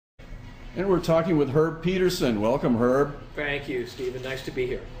And we're talking with Herb Pedersen. Welcome, Herb. Thank you, Stephen. Nice to be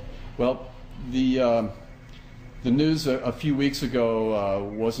here. Well, the news a few weeks ago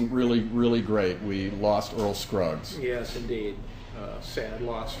wasn't really great. We lost Earl Scruggs. Yes, indeed. Sad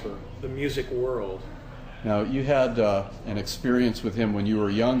loss for the music world. Now, you had an experience with him when you were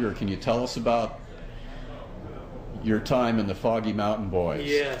younger. Can you tell us about your time in the Foggy Mountain Boys?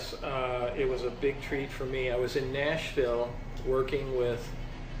 Yes, it was a big treat for me. I was in Nashville working with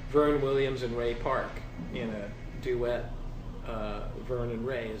Vern Williams and Ray Park in a duet, Vern and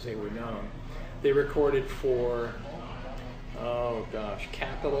Ray as they were known. They recorded for,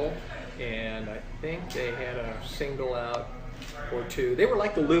 Capitol, and I think they had a single out or two. They were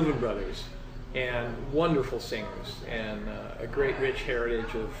like the Louvin Brothers, and wonderful singers, and a great rich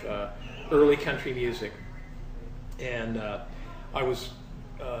heritage of early country music. And I was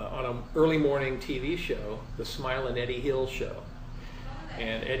on an early morning TV show, the Smilin' Eddie Hill show.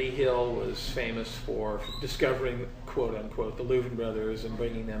 And Eddie Hill was famous for discovering, quote unquote, the Louvin Brothers and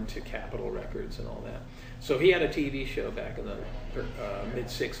bringing them to Capitol Records and all that. So he had a TV show back in the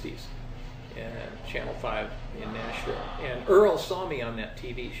mid-'60s, and Channel 5 in Nashville. And Earl saw me on that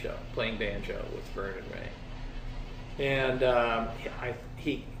TV show playing banjo with Vern and Ray. And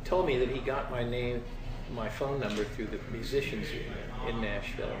he told me that he got my phone number through the musicians union in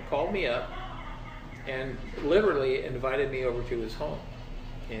Nashville, and called me up and literally invited me over to his home.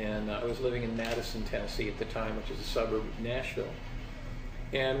 And I was living in Madison, Tennessee at the time, which is a suburb of Nashville,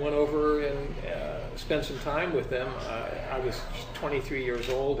 and went over and spent some time with them. I was 23 years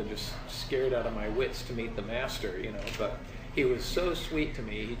old and just scared out of my wits to meet the master, but he was so sweet to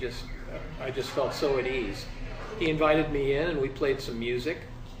me. I just felt so at ease. He invited me in and we played some music.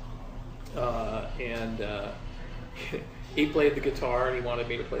 He played the guitar and he wanted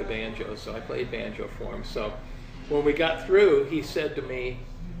me to play banjo, so I played banjo for him. So when we got through, he said to me,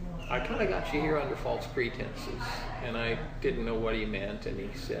 "I kind of got you here under false pretenses." And I didn't know what he meant, and he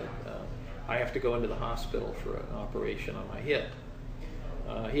said, "I have to go into the hospital for an operation on my hip."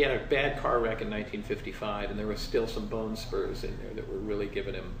 He had a bad car wreck in 1955, and there was still some bone spurs in there that were really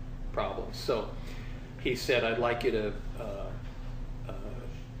giving him problems. So he said, "I'd like you to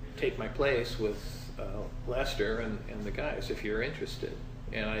take my place with Lester and the guys if you're interested."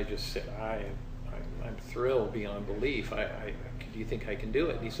 And I just said, I'm thrilled beyond belief. Do you think I can do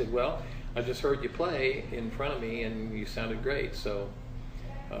it? And he said, "Well, I just heard you play in front of me and you sounded great, so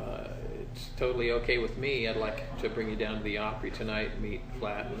it's totally okay with me. I'd like to bring you down to the Opry tonight and meet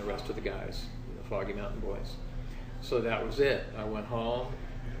Flat and the rest of the guys, the Foggy Mountain Boys." So that was it. I went home,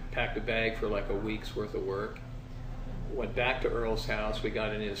 packed a bag for like a week's worth of work, went back to Earl's house. We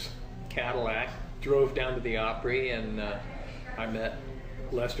got in his Cadillac, drove down to the Opry, and I met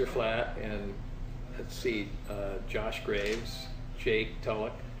Lester Flatt and Josh Graves, Jake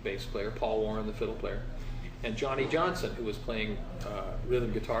Tulloch, bass player, Paul Warren, the fiddle player, and Johnny Johnson, who was playing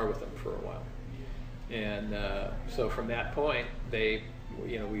rhythm guitar with them for a while. And so from that point,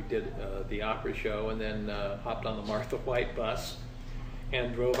 we did the Opry show, and then hopped on the Martha White bus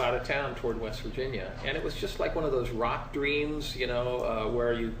and drove out of town toward West Virginia. And it was just like one of those rock dreams,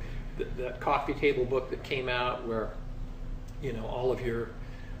 where that coffee table book that came out where,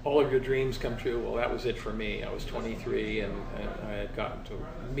 all of your dreams come true. Well, that was it for me. I was 23, and I had gotten to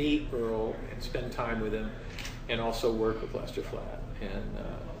meet Earl and spend time with him, and also work with Lester Flatt. And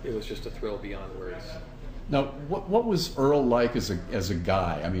it was just a thrill beyond words. Now, what was Earl like as a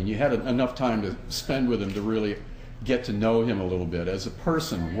guy? I mean, you had enough time to spend with him to really get to know him a little bit. As a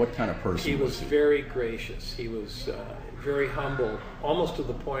person, what kind of person was he? He was very gracious. He was very humble, almost to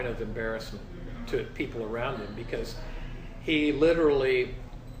the point of embarrassment to people around him, because he literally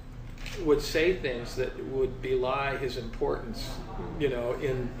would say things that would belie his importance,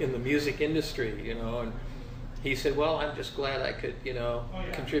 in the music industry, and he said, "Well, I'm just glad I could,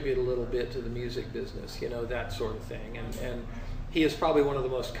 contribute a little bit to the music business," that sort of thing. And he is probably one of the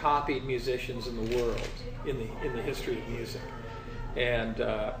most copied musicians in the world, in the history of music. And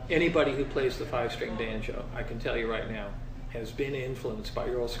anybody who plays the five-string banjo, I can tell you right now, has been influenced by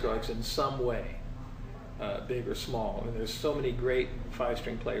Earl Scruggs in some way, big or small. And there's so many great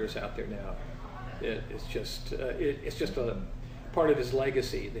five-string players out there now. It's just a part of his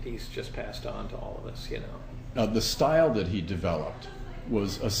legacy that he's just passed on to all of us. Now, the style that he developed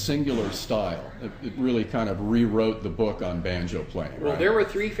was a singular style. It really kind of rewrote the book on banjo playing. Well, right? There were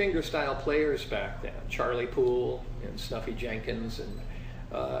three-finger style players back then, Charlie Poole and Snuffy Jenkins, and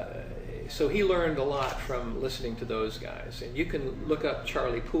so he learned a lot from listening to those guys. And you can look up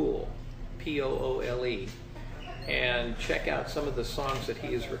Charlie Poole, Poole, and check out some of the songs that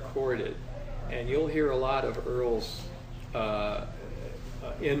he has recorded, and you'll hear a lot of Earl's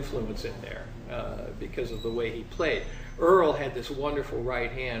influence in there because of the way he played. Earl had this wonderful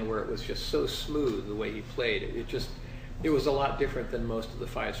right hand where it was just so smooth the way he played. It was a lot different than most of the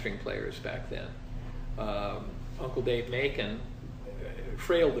 5-string players back then. Uncle Dave Macon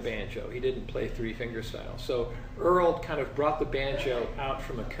frailed the banjo. He didn't play 3-finger style. So Earl kind of brought the banjo out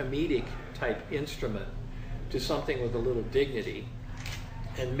from a comedic type instrument to something with a little dignity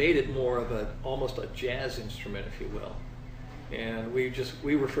and made it more of almost a jazz instrument, if you will. And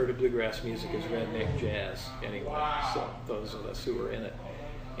we refer to bluegrass music as redneck jazz anyway, so those of us who are in it.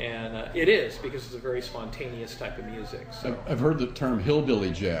 And it is, because it's a very spontaneous type of music. So I've heard the term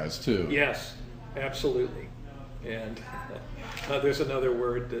hillbilly jazz too. yes, absolutely. And there's another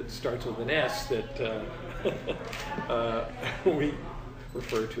word that starts with an S that we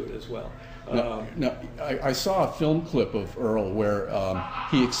refer to it as well. I saw a film clip of Earl where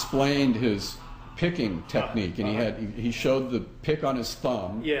he explained his picking technique, and he showed the pick on his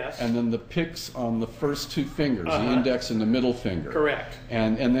thumb, yes, and then the picks on the first 2 fingers, the index and the middle finger. Correct.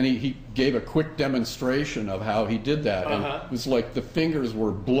 And then he gave a quick demonstration of how he did that, and it was like the fingers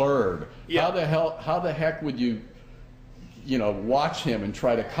were blurred. Yeah. How the heck would you watch him and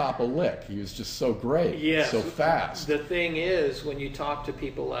try to cop a lick? He was just so great, yes, so fast. The thing is, when you talk to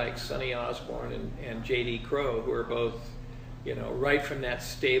people like Sonny Osborne and J.D. Crowe, who are both, right from that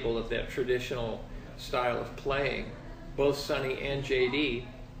stable of that traditional style of playing, both Sonny and J.D.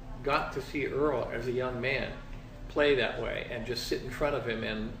 got to see Earl as a young man play that way and just sit in front of him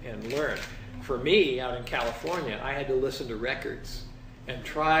and learn. For me, out in California, I had to listen to records and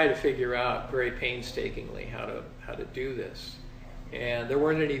try to figure out very painstakingly how to do this. And there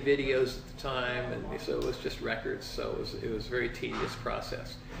weren't any videos at the time, and so it was just records, so it was a very tedious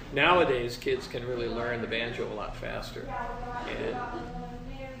process. Nowadays, kids can really learn the banjo a lot faster, and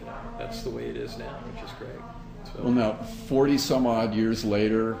that's the way it is now, which is great. So, well, now, 40 some odd years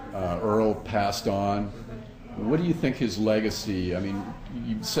later, Earl passed on. What do you think his legacy? I mean,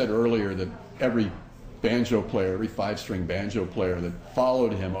 you said earlier that every banjo player, every 5-string banjo player that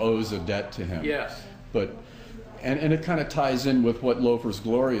followed him owes a debt to him. yes. But and it kind of ties in with what Loafer's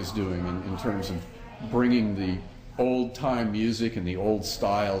Glory is doing in terms of bringing the old-time music and the old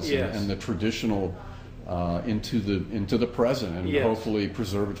styles, yes, and the traditional into the present, and yes, hopefully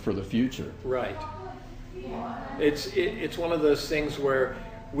preserve it for the future. Right. It's one of those things where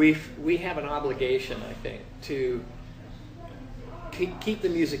we have an obligation, I think, to keep the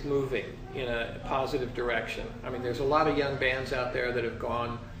music moving in a positive direction. I mean, there's a lot of young bands out there that have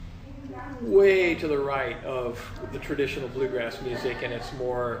gone way to the right of the traditional bluegrass music, and it's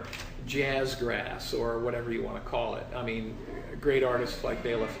more jazz grass or whatever you want to call it. I mean, great artists like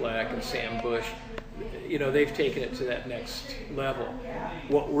Bela Fleck and Sam Bush, they've taken it to that next level.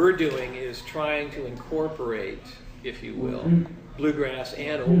 What we're doing is trying to incorporate, if you will, bluegrass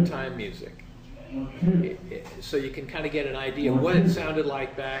and old-time music. So you can kind of get an idea of what it sounded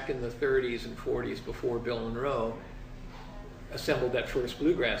like back in the 30s and 40s before Bill Monroe assembled that first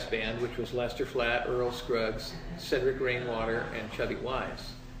bluegrass band, which was Lester Flatt, Earl Scruggs, Cedric Rainwater, and Chubby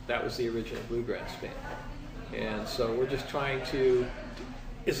Wise. That was the original bluegrass band. And so we're just trying to,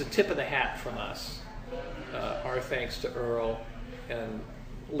 as a tip of the hat from us, our thanks to Earl and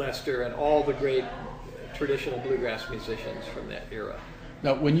Lester and all the great traditional bluegrass musicians from that era.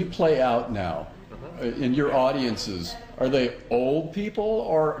 Now, when you play out now, in your audiences, are they old people,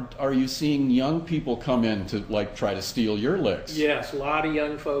 or are you seeing young people come in to try to steal your licks? Yes, a lot of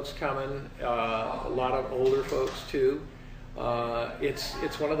young folks coming, a lot of older folks too.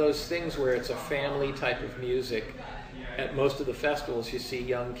 It's one of those things where it's a family type of music. At most of the festivals, you see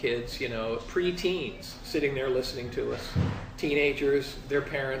young kids, pre-teens, sitting there listening to us, teenagers, their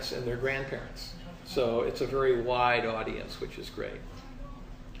parents, and their grandparents. So it's a very wide audience, which is great.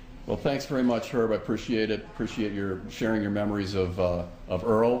 Well, thanks very much, Herb. I appreciate it. Appreciate your sharing your memories of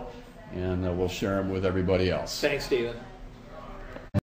Earl, and we'll share them with everybody else. Thanks, Stephen.